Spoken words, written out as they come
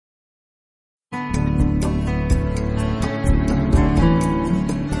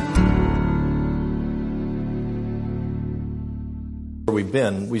we've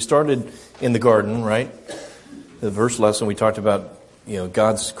been. We started in the garden, right? The verse lesson we talked about,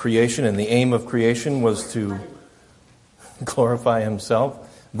 God's creation, and the aim of creation was to glorify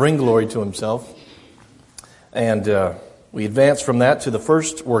himself, bring glory to himself. And we advanced from that to the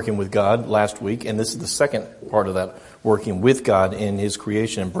first working with God last week, and this is the second part of that, working with God in his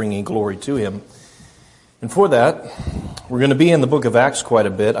creation and bringing glory to him. And for that, we're going to be in the book of Acts quite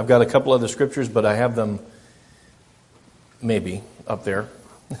a bit. I've got a couple other scriptures, but I have them maybe up there.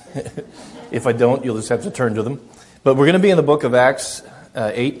 If I don't, you'll just have to turn to them. But we're going to be in the book of Acts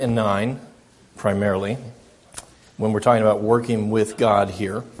 8 and 9, primarily, when we're talking about working with God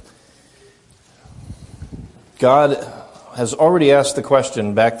here. God has already asked the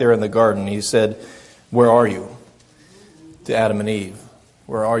question back there in the garden. He said, "Where are you?" to Adam and Eve.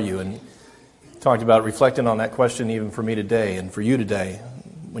 Where are you? And talked about reflecting on that question even for me today and for you today.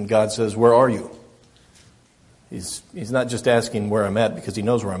 When God says, "Where are you?" He's not just asking where I'm at because he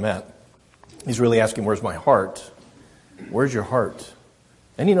knows where I'm at. He's really asking, where's my heart? Where's your heart?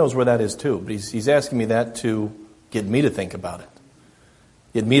 And he knows where that is too. But he's asking me that to get me to think about it.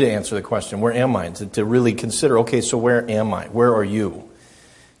 Get me to answer the question, where am I? To really consider, okay, so where am I? Where are you?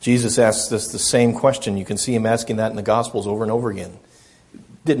 Jesus asks us the same question. You can see him asking that in the Gospels over and over again.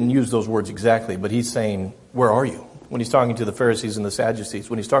 Didn't use those words exactly, but he's saying, where are you? When he's talking to the Pharisees and the Sadducees,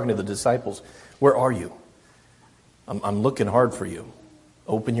 when he's talking to the disciples, where are you? I'm looking hard for you.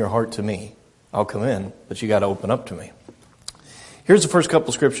 Open your heart to me. I'll come in, but you got to open up to me. Here's the first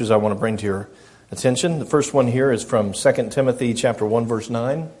couple scriptures I want to bring to your attention. The first one here is from 2 Timothy chapter 1, verse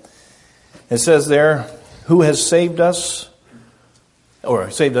 9. It says there, who has saved us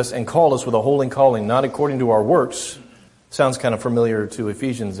and called us with a holy calling, not according to our works. Sounds kind of familiar to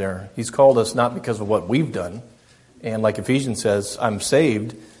Ephesians there. He's called us not because of what we've done. And like Ephesians says, I'm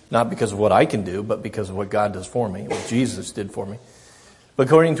saved not because of what I can do, but because of what God does for me, what Jesus did for me. But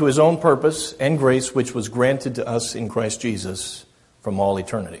according to his own purpose and grace, which was granted to us in Christ Jesus from all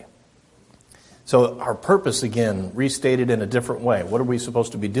eternity. So our purpose, again, restated in a different way. What are we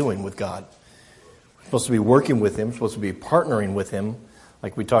supposed to be doing with God? We're supposed to be working with him, supposed to be partnering with him,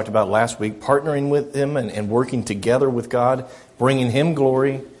 like we talked about last week, partnering with him and working together with God, bringing him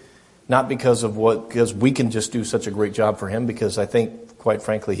glory, not because we can just do such a great job for him, because I think, quite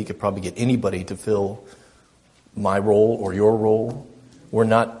frankly, he could probably get anybody to fill my role or your role. We're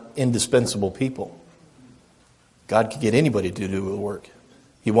not indispensable people. God could get anybody to do the work.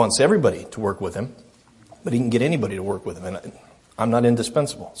 He wants everybody to work with him, but he can get anybody to work with him, and I'm not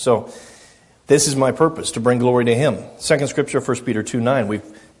indispensable. So this is my purpose, to bring glory to him. Second scripture, 1 Peter 2:9. We've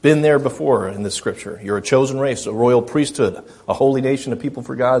been there before in this scripture. You're a chosen race, a royal priesthood, a holy nation, a people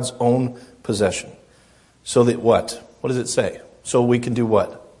for God's own possession. So that what? What does it say? So we can do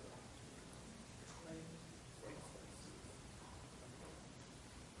what?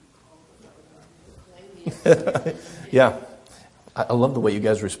 Yeah. I love the way you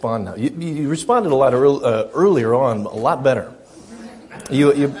guys respond now. You responded a lot earlier on, a lot better.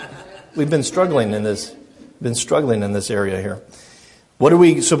 We've been struggling in this area here. What are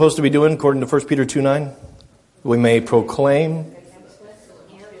we supposed to be doing according to 1 Peter 2:9? We may proclaim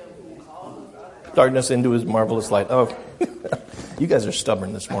darkness into his marvelous light. Oh, you guys are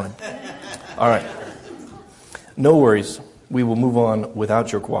stubborn this morning. All right. No worries. We will move on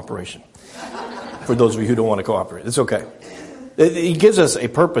without your cooperation. For those of you who don't want to cooperate, it's okay. He gives us a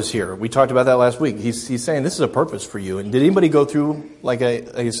purpose here. We talked about that last week. He's saying this is a purpose for you. And did anybody go through, like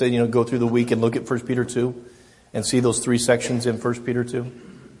I said, go through the week and look at 1 Peter 2 and see those three sections in 1 Peter 2?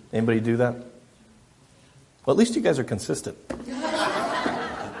 Anybody do that? Well, at least you guys are consistent.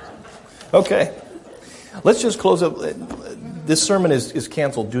 Okay. Let's just close up. This sermon is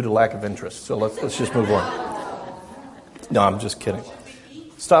canceled due to lack of interest. So let's just move on. No, I'm just kidding.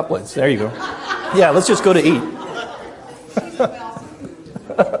 Stoplights. There you go. Yeah, let's just go to eat.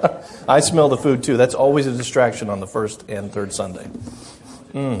 I smell the food too. That's always a distraction on the first and third Sunday.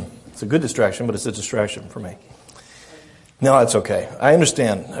 It's a good distraction, but it's a distraction for me. No, it's okay. I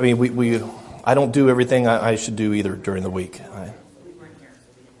understand. I mean, I don't do everything I should do either during the week.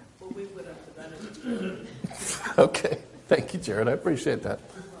 Okay. Thank you, Jared. I appreciate that.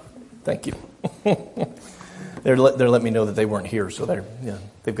 Thank you. They're letting me know that they weren't here, so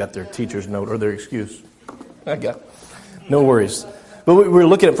they've got their teacher's note or their excuse. I got it. No worries. But we're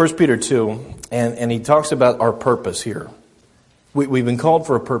looking at 1 Peter 2, and he talks about our purpose here. We've been called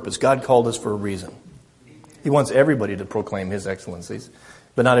for a purpose. God called us for a reason. He wants everybody to proclaim his excellencies,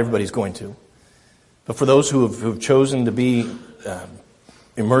 but not everybody's going to. But for those who've chosen to be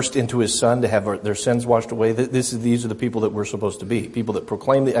immersed into his Son, to have their sins washed away, these are the people that we're supposed to be. People that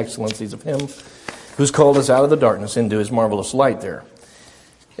proclaim the excellencies of him who's called us out of the darkness into his marvelous light there.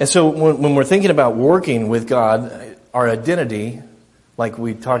 And so when we're thinking about working with God, our identity, like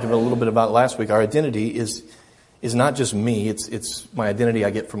we talked about a little bit about last week, our identity is not just me, it's my identity I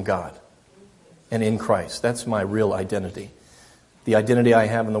get from God and in Christ. That's my real identity. The identity I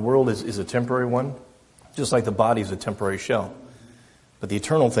have in the world is a temporary one, just like the body is a temporary shell. But the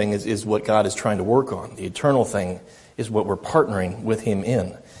eternal thing is what God is trying to work on. The eternal thing is what we're partnering with Him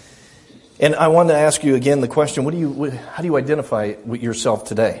in. And I wanted to ask you again the question, how do you identify with yourself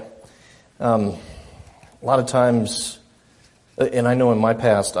today? A lot of times, and I know in my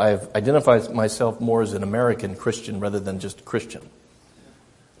past, I've identified myself more as an American Christian rather than just a Christian.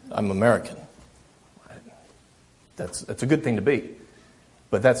 I'm American. That's a good thing to be.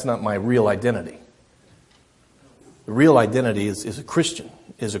 But that's not my real identity. The real identity is a Christian,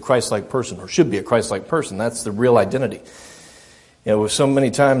 is a Christ-like person, or should be a Christ-like person. That's the real identity. You know, so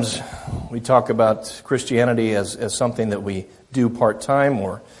many times we talk about Christianity as something that we do part-time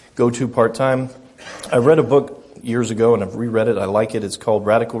or go to part-time. I read a book years ago, and I've reread it. I like it. It's called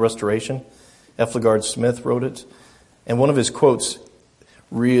Radical Restoration. F. LaGard Smith wrote it. And one of his quotes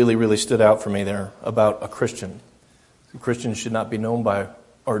really, really stood out for me there about a Christian. Christians should not be known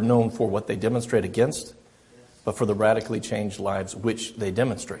for what they demonstrate against, but for the radically changed lives which they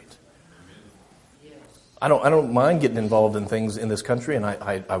demonstrate. I don't mind getting involved in things in this country, and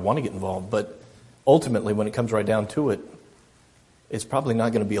I want to get involved, but ultimately, when it comes right down to it, it's probably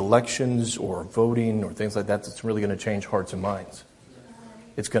not going to be elections or voting or things like that that's really going to change hearts and minds.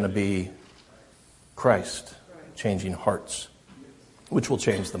 It's going to be Christ changing hearts, which will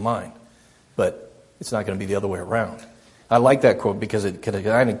change the mind, but it's not going to be the other way around. I like that quote because it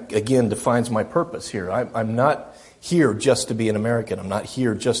again defines my purpose here. I'm not here just to be an American. I'm not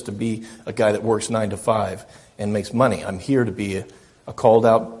here just to be a guy that works 9 to 5 and makes money. I'm here to be a called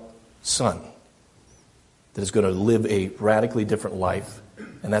out son that is going to live a radically different life,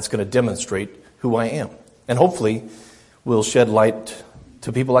 and that's going to demonstrate who I am. And hopefully will shed light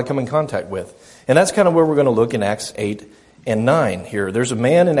to people I come in contact with. And that's kind of where we're going to look in Acts 8 and 9 here. There's a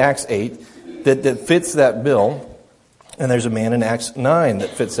man in Acts 8 that fits that bill. And there's a man in Acts 9 that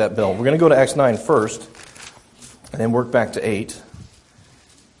fits that bill. We're going to go to Acts 9 first, and then work back to 8.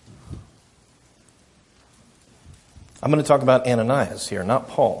 I'm going to talk about Ananias here, not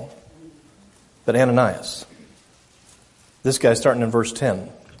Paul, but Ananias. This guy starting in verse 10.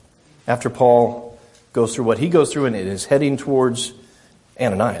 After Paul goes through what he goes through and it is heading towards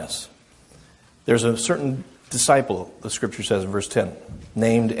Ananias, there's a certain disciple, the scripture says in verse 10,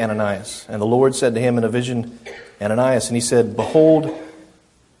 named Ananias. And the Lord said to him in a vision, Ananias, and he said, Behold,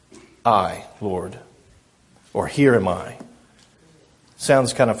 I, Lord, or here am I.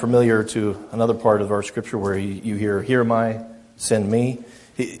 Sounds kind of familiar to another part of our scripture where you hear, here am I, send me.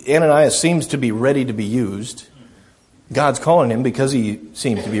 Ananias seems to be ready to be used. God's calling him because he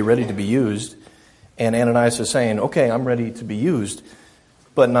seems to be ready to be used. And Ananias is saying, okay, I'm ready to be used,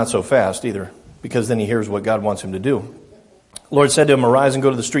 but not so fast either, because then he hears what God wants him to do. The Lord said to him, Arise and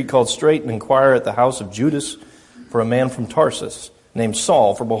go to the street called Straight and inquire at the house of Judas for a man from Tarsus named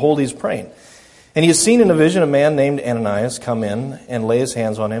Saul, for behold, he is praying. And he has seen in a vision a man named Ananias come in and lay his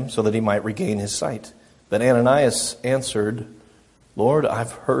hands on him so that he might regain his sight. But Ananias answered, Lord,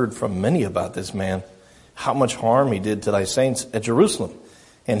 I've heard from many about this man, how much harm he did to thy saints at Jerusalem.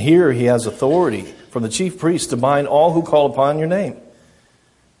 And here he has authority from the chief priest to bind all who call upon your name.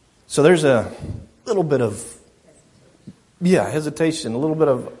 So there's a little bit of, hesitation, a little bit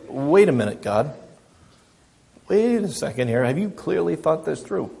of, wait a minute, God. Wait a second here. Have you clearly thought this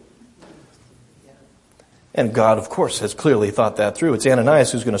through? And God, of course, has clearly thought that through. It's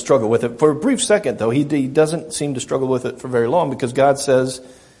Ananias who's going to struggle with it. For a brief second, though, he doesn't seem to struggle with it for very long because God says,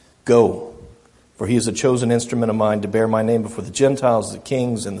 Go, for he is a chosen instrument of mine to bear my name before the Gentiles, the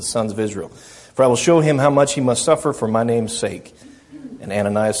kings, and the sons of Israel. For I will show him how much he must suffer for my name's sake. And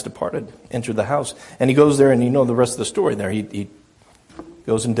Ananias departed, entered the house. And he goes there, and you know the rest of the story there. He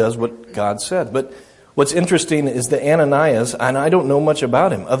goes and does what God said. But what's interesting is that Ananias, and I don't know much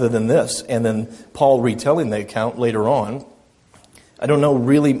about him other than this, and then Paul retelling the account later on, I don't know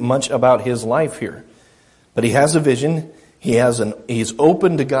really much about his life here. But he has a vision. He's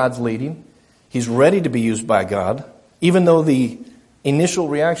open to God's leading. He's ready to be used by God, even though the initial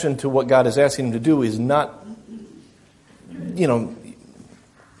reaction to what God is asking him to do is not,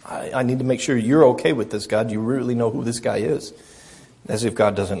 I need to make sure you're okay with this, God. You really know who this guy is. As if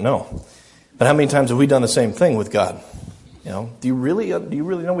God doesn't know. But how many times have we done the same thing with God? Do you really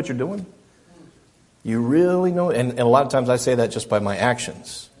know what you're doing? You really know? And a lot of times I say that just by my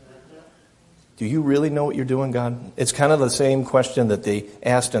actions. Do you really know what you're doing, God? It's kind of the same question that they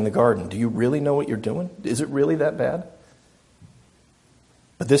asked in the garden. Do you really know what you're doing? Is it really that bad?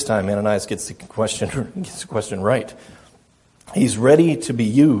 But this time Ananias gets the question right. He's ready to be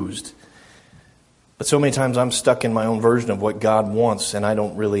used. But so many times I'm stuck in my own version of what God wants, and I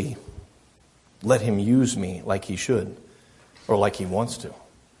don't really let him use me like he should or like he wants to.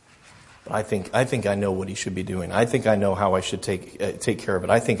 But I think I know what he should be doing. I think I know how I should take care of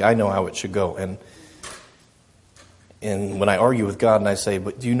it. I think I know how it should go. And when I argue with God and I say,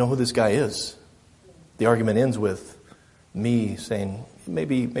 but do you know who this guy is? The argument ends with me saying,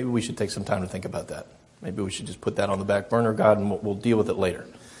 maybe we should take some time to think about that. Maybe we should just put that on the back burner, God, and we'll deal with it later.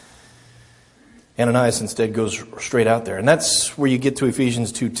 Ananias instead goes straight out there. And that's where you get to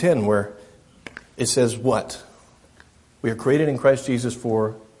Ephesians 2:10, where it says what? We are created in Christ Jesus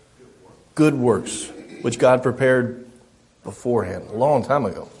for good works, which God prepared beforehand, a long time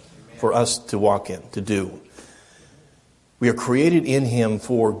ago, for us to walk in, to do. We are created in him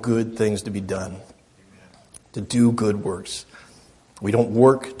for good things to be done, to do good works. We don't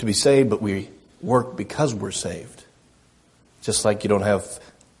work to be saved, but we work because we're saved. Just like you don't have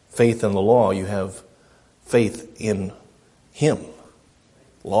faith in the law, you have faith in him.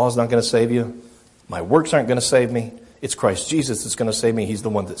 Law is not going to save you. My works aren't going to save me. It's Christ Jesus that's going to save me. He's the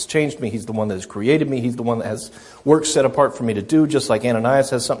one that's changed me. He's the one that has created me. He's the one that has work set apart for me to do, just like Ananias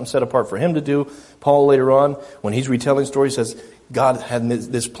has something set apart for him to do. Paul later on, when he's retelling stories, says God had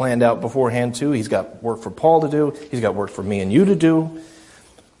this planned out beforehand too. He's got work for Paul to do. He's got work for me and you to do.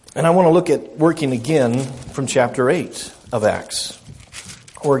 And I want to look at working again from chapter 8 of Acts.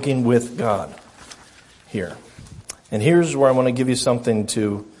 Working with God here. And here's where I want to give you something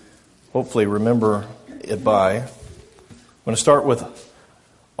to hopefully remember it by. I'm going to start with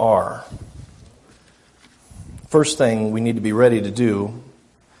R. First thing we need to be ready to do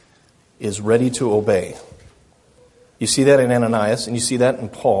is ready to obey. You see that in Ananias, and you see that in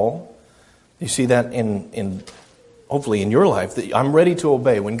Paul. You see that in hopefully in your life, that I'm ready to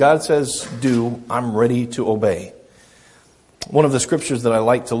obey. When God says do, I'm ready to obey. One of the scriptures that I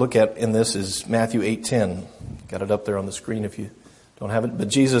like to look at in this is Matthew 8:10. Got it up there on the screen if you don't have it. But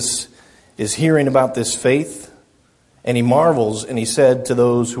Jesus is hearing about this faith, and he marvels, and he said to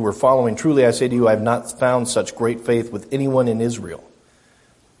those who were following, truly I say to you, I have not found such great faith with anyone in Israel.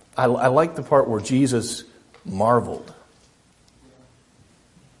 I like the part where Jesus marveled.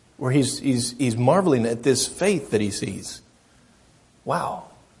 Where he's marveling at this faith that he sees. Wow.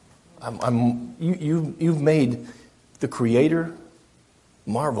 You've made the Creator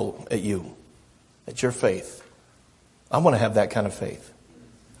marvel at you, at your faith. I want to have that kind of faith.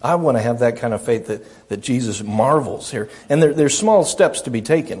 I want to have that kind of faith that Jesus marvels here. And there's small steps to be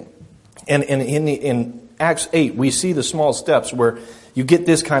taken. And in Acts 8, we see the small steps where you get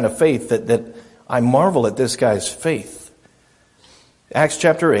this kind of faith that I marvel at this guy's faith. Acts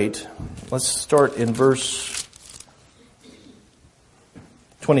chapter 8, let's start in verse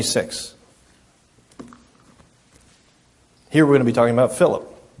 26. Here we're going to be talking about Philip,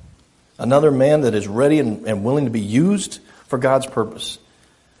 another man that is ready and willing to be used for God's purpose.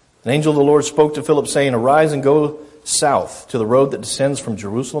 An angel of the Lord spoke to Philip, saying, arise and go south to the road that descends from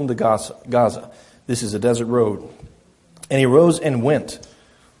Jerusalem to Gaza. This is a desert road. And he rose and went.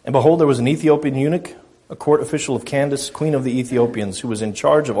 And behold, there was an Ethiopian eunuch, a court official of Candace, queen of the Ethiopians, who was in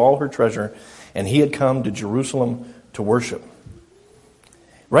charge of all her treasure, and he had come to Jerusalem to worship.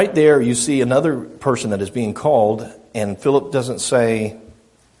 Right there you see another person that is being called, and Philip doesn't say,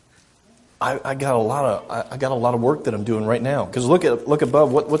 I got a lot of work that I'm doing right now. Because look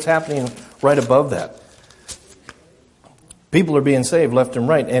above, what's happening right above that. People are being saved left and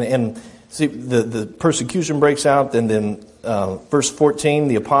right. And see, the persecution breaks out. And then verse 14,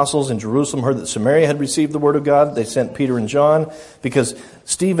 the apostles in Jerusalem heard that Samaria had received the word of God. They sent Peter and John because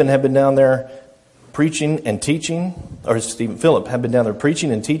Stephen had been down there preaching and teaching. Or Philip had been down there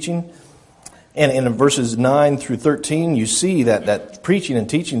preaching and teaching. And in verses 9 through 13, you see that preaching and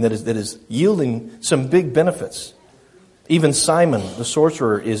teaching that is yielding some big benefits. Even Simon, the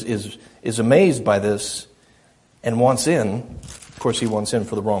sorcerer, is amazed by this and wants in. Of course, he wants in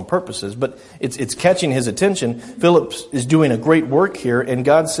for the wrong purposes, but it's catching his attention. Philip is doing a great work here, and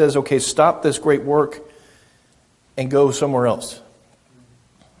God says, okay, stop this great work and go somewhere else.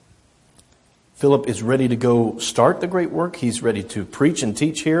 Philip is ready to go start the great work. He's ready to preach and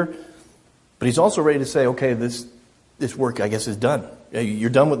teach here. But he's also ready to say, okay, this work, I guess, is done. You're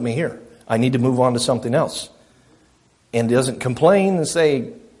done with me here. I need to move on to something else. And doesn't complain and say,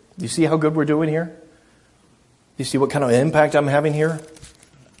 do you see how good we're doing here? Do you see what kind of impact I'm having here?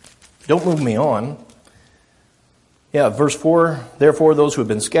 Don't move me on. Yeah, verse 4, therefore those who had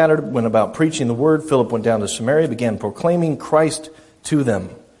been scattered went about preaching the word. Philip went down to Samaria, began proclaiming Christ to them.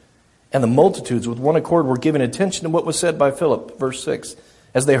 And the multitudes with one accord were giving attention to what was said by Philip. Verse 6.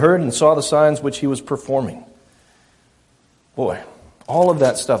 as they heard and saw the signs which he was performing. Boy, all of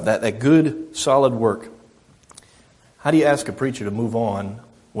that stuff, that good, solid work. How do you ask a preacher to move on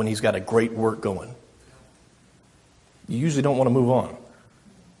when he's got a great work going? You usually don't want to move on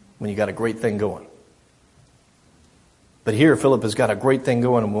when you got a great thing going. But here, Philip has got a great thing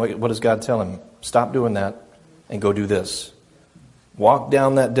going, and what does God tell him? Stop doing that and go do this. Walk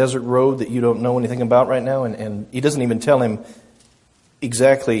down that desert road that you don't know anything about right now, and he doesn't even tell him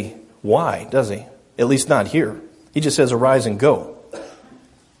exactly why, does he? At least not here. He just says, arise and go.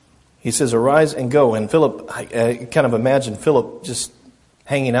 He says, arise and go. And Philip, I kind of imagine Philip just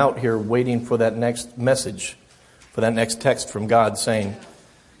hanging out here waiting for that next message, for that next text from God saying,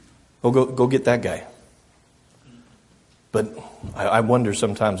 go get that guy. But I wonder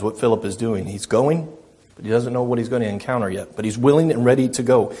sometimes what Philip is doing. He's going, but he doesn't know what he's going to encounter yet. But he's willing and ready to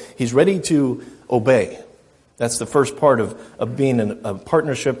go. He's ready to obey. That's the first part of being in a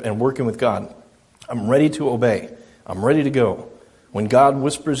partnership and working with God. I'm ready to obey. I'm ready to go. When God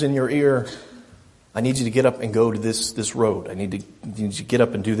whispers in your ear, I need you to get up and go to this road. I need you to get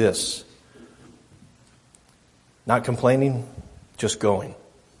up and do this. Not complaining, just going.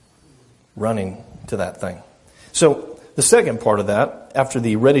 Running to that thing. So the second part of that, after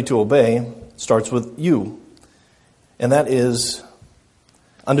the ready to obey, starts with you. And that is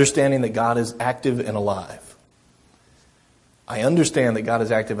understanding that God is active and alive. I understand that God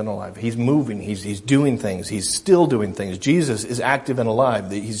is active and alive. He's moving. He's doing things. He's still doing things. Jesus is active and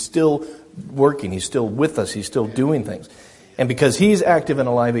alive. He's still working. He's still with us. He's still doing things. And because He's active and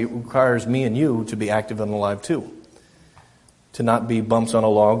alive, it requires me and you to be active and alive too. To not be bumps on a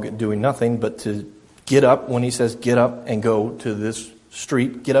log doing nothing, but to get up when He says get up and go to this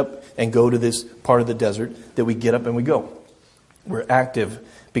street. Get up and go to this part of the desert, that we get up and we go. We're active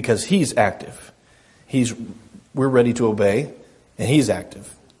because He's active. We're ready to obey. And He's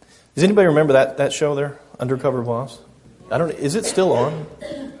active. Does anybody remember that show there, Undercover Boss? Is it still on?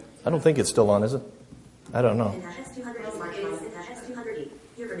 I don't think it's still on, is it? I don't know.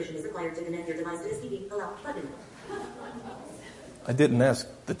 I didn't ask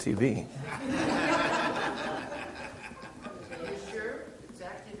the TV. Are you sure it's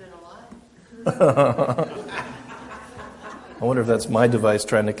active and alive? I wonder if that's my device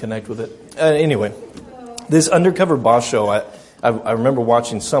trying to connect with it. Anyway, this Undercover Boss show, I remember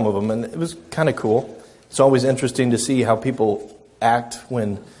watching some of them, and it was kind of cool. It's always interesting to see how people act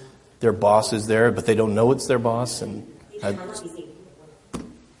when their boss is there, but they don't know it's their boss. And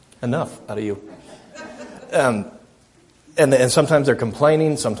enough out of you. And sometimes they're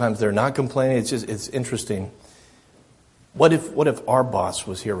complaining, sometimes they're not complaining. It's interesting. What if our boss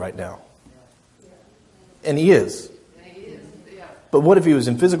was here right now? And he is. But what if he was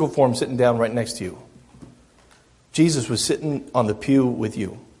in physical form sitting down right next to you? Jesus was sitting on the pew with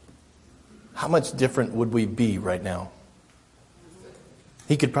you. How much different would we be right now?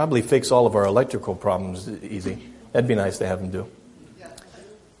 He could probably fix all of our electrical problems easy. That'd be nice to have him do.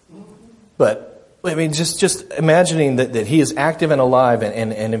 But, I mean, just imagining that He is active and alive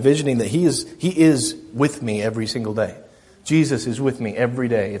and envisioning that He is with me every single day. Jesus is with me every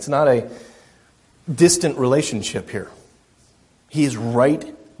day. It's not a distant relationship here. He is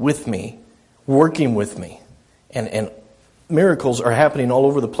right with me, working with me. And miracles are happening all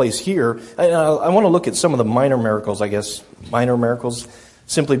over the place here. I want to look at some of the minor miracles, I guess. Minor miracles,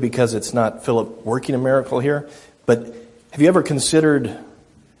 simply because it's not Philip working a miracle here. But have you ever considered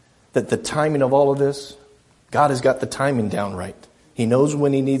that the timing of all of this, God has got the timing down right. He knows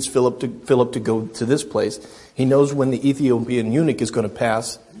when He needs Philip to go to this place. He knows when the Ethiopian eunuch is going to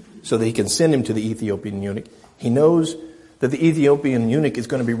pass so that He can send him to the Ethiopian eunuch. He knows that the Ethiopian eunuch is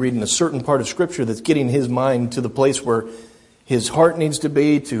going to be reading a certain part of Scripture that's getting his mind to the place where his heart needs to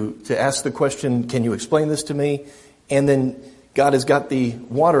be to ask the question, can you explain this to me? And then God has got the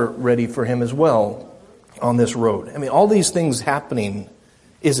water ready for him as well on this road. I mean, all these things happening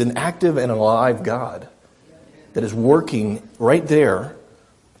is an active and alive God that is working right there.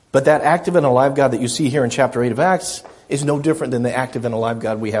 But that active and alive God that you see here in chapter 8 of Acts is no different than the active and alive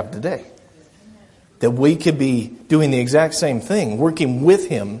God we have today. That we could be doing the exact same thing, working with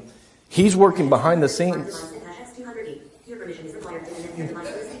Him. He's working behind the scenes.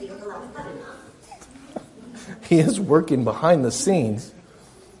 He is working behind the scenes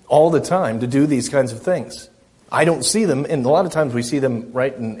all the time to do these kinds of things. I don't see them, and a lot of times we see them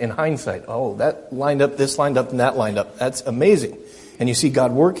right in hindsight. Oh, that lined up, this lined up, and that lined up. That's amazing. And you see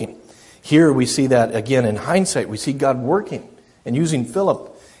God working. Here we see that again in hindsight. We see God working and using Philip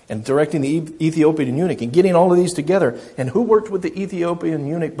and directing the Ethiopian eunuch and getting all of these together. And who worked with the Ethiopian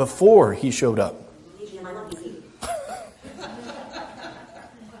eunuch before he showed up?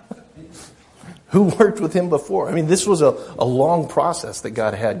 Who worked with him before? I mean, this was a long process that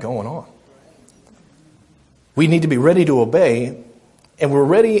God had going on. We need to be ready to obey, and we're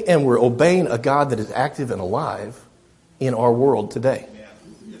ready and we're obeying a God that is active and alive in our world today.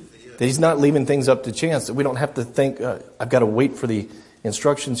 That He's not leaving things up to chance, that we don't have to think, I've got to wait for the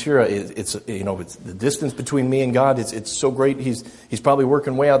instructions here. It's the distance between me and God. It's so great. He's probably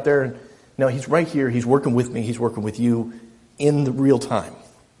working way out there. No, He's right here. He's working with me. He's working with you in the real time.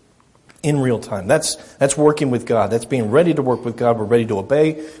 In real time. That's working with God. That's being ready to work with God. We're ready to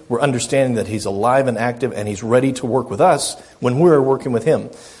obey. We're understanding that He's alive and active, and He's ready to work with us when we're working with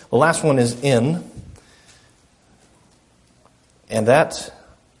Him. The last one is in. And that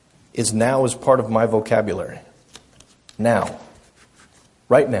is now as part of my vocabulary. Now.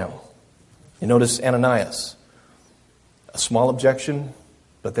 Right now. You notice Ananias. A small objection,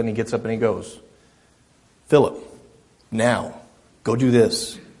 but then he gets up and he goes. Philip, now. Go do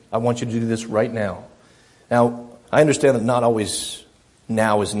this. I want you to do this right now. Now, I understand that not always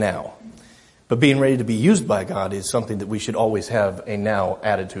now is now. But being ready to be used by God is something that we should always have a now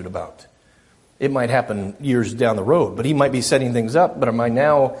attitude about. It might happen years down the road, but He might be setting things up. But my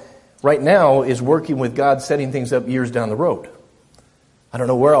now, right now, is working with God setting things up years down the road. I don't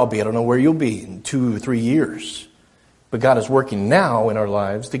know where I'll be. I don't know where you'll be in 2 or 3 years. But God is working now in our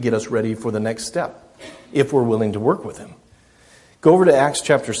lives to get us ready for the next step, if we're willing to work with Him. Go over to Acts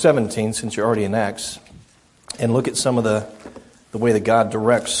chapter 17, since you're already in Acts, and look at some of the way that God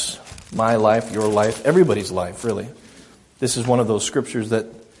directs my life, your life, everybody's life, really. This is one of those scriptures that,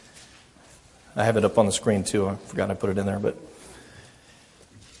 I have it up on the screen too, I forgot I put it in there, but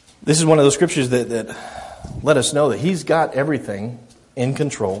this is one of those scriptures that let us know that He's got everything in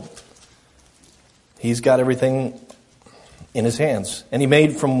control. He's got everything in His hands. And He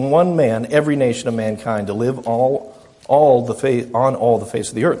made from one man every nation of mankind to live on all the face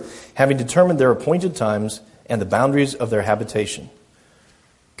of the earth, having determined their appointed times and the boundaries of their habitation.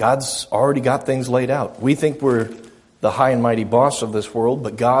 God's already got things laid out. We think we're the high and mighty boss of this world,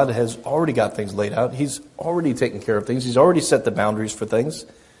 but God has already got things laid out. He's already taken care of things. He's already set the boundaries for things.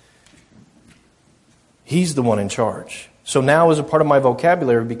 He's the one in charge. So now is a part of my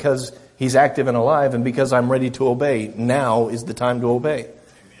vocabulary because He's active and alive, and because I'm ready to obey. Now is the time to obey. Amen.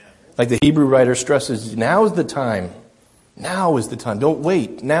 Like the Hebrew writer stresses, now is the time. Now is the time. Don't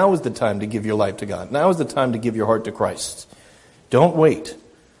wait. Now is the time to give your life to God. Now is the time to give your heart to Christ. Don't wait.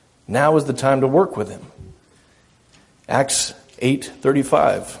 Now is the time to work with Him. Acts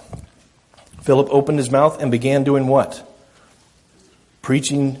 8:35. Philip opened his mouth and began doing what?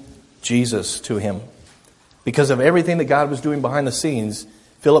 Preaching Jesus to him. Because of everything that God was doing behind the scenes,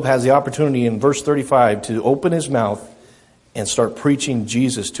 Philip has the opportunity in verse 35 to open his mouth and start preaching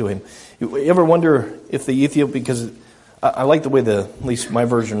Jesus to him. You ever wonder if the Ethiopian, because I like the way at least my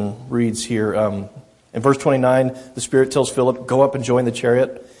version reads here. In verse 29, the Spirit tells Philip, go up and join the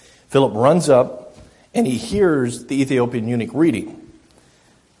chariot. Philip runs up and he hears the Ethiopian eunuch reading.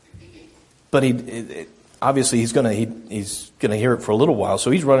 But obviously he's going to hear it for a little while.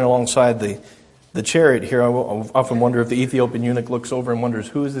 So he's running alongside the chariot here. I often wonder if the Ethiopian eunuch looks over and wonders,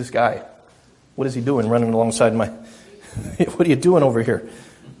 who is this guy? What is he doing running alongside my... What are you doing over here?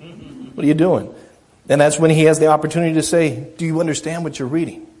 What are you doing? And that's when he has the opportunity to say, do you understand what you're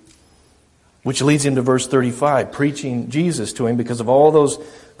reading? Which leads him to verse 35, preaching Jesus to him because of all those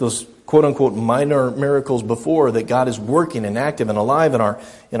quote-unquote minor miracles before that God is working and active and alive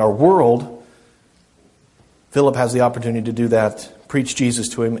in our world. Philip has the opportunity to do that, preach Jesus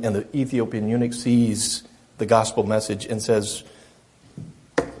to him, and the Ethiopian eunuch sees the gospel message and says,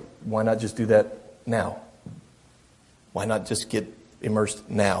 why not just do that now? Why not just get immersed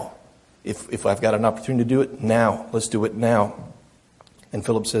now? If I've got an opportunity to do it now, let's do it now. And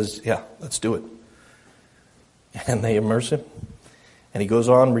Philip says, yeah, let's do it. And they immerse him. And he goes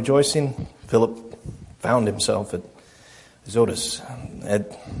on rejoicing. Philip found himself at Azotus.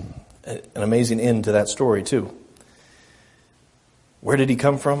 Had an amazing end to that story too. Where did he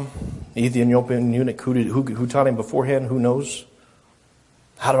come from? The Ethiopian eunuch. Who taught him beforehand? Who knows?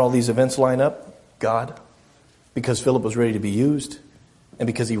 How did all these events line up? God. Because Philip was ready to be used. And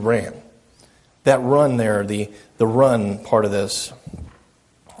because he ran. That run there, the run part of this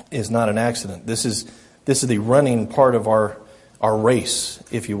is not an accident. This is the running part of our race,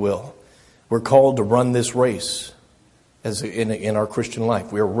 if you will. We're called to run this race as in our Christian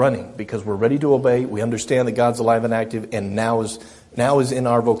life. We are running because we're ready to obey. We understand that God's alive and active, and now is in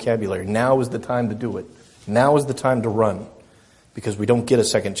our vocabulary. Now is the time to do it. Now is the time to run, because we don't get a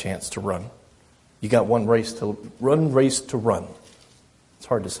second chance to run. You got one race to run. It's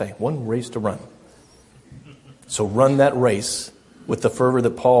hard to say. One race to run. So run that race with the fervor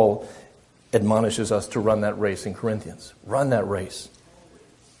that Paul admonishes us to run that race in Corinthians. Run that race.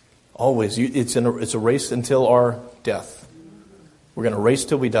 Always. It's a race until our death. We're going to race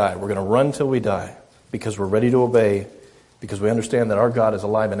till we die. We're going to run till we die because we're ready to obey, because we understand that our God is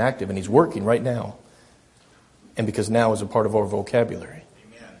alive and active and He's working right now. And because now is a part of our vocabulary.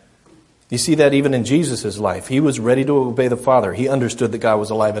 Amen. You see that even in Jesus' life. He was ready to obey the Father. He understood that God was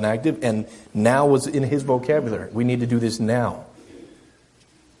alive and active, and now was in His vocabulary. We need to do this now.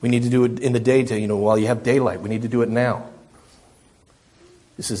 We need to do it in the day, while you have daylight. We need to do it now.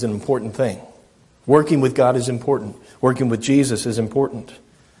 This is an important thing. Working with God is important. Working with Jesus is important.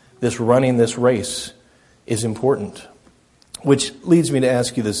 This running this race is important. Which leads me to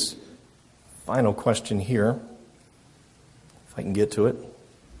ask you this final question here, if I can get to it.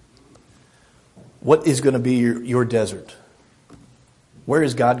 What is going to be your desert? Where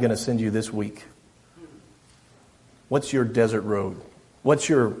is God going to send you this week? What's your desert road? What's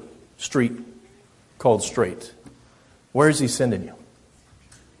your street called straight? Where is He sending you?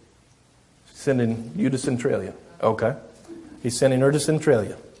 Sending you to Centralia. Okay. He's sending her to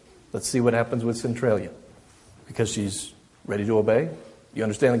Centralia. Let's see what happens with Centralia. Because she's ready to obey. You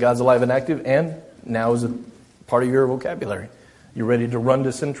understand that God's alive and active, and now is a part of your vocabulary. You're ready to run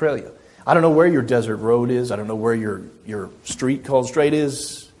to Centralia. I don't know where your desert road is. I don't know where your street called straight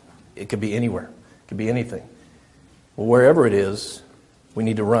is. It could be anywhere. It could be anything. Well, wherever it is, we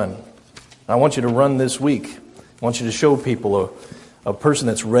need to run. I want you to run this week. I want you to show people a person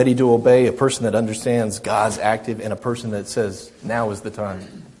that's ready to obey, a person that understands God's active, and a person that says, now is the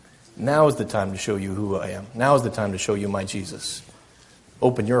time. Now is the time to show you who I am. Now is the time to show you my Jesus.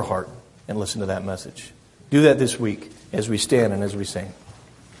 Open your heart and listen to that message. Do that this week as we stand and as we sing.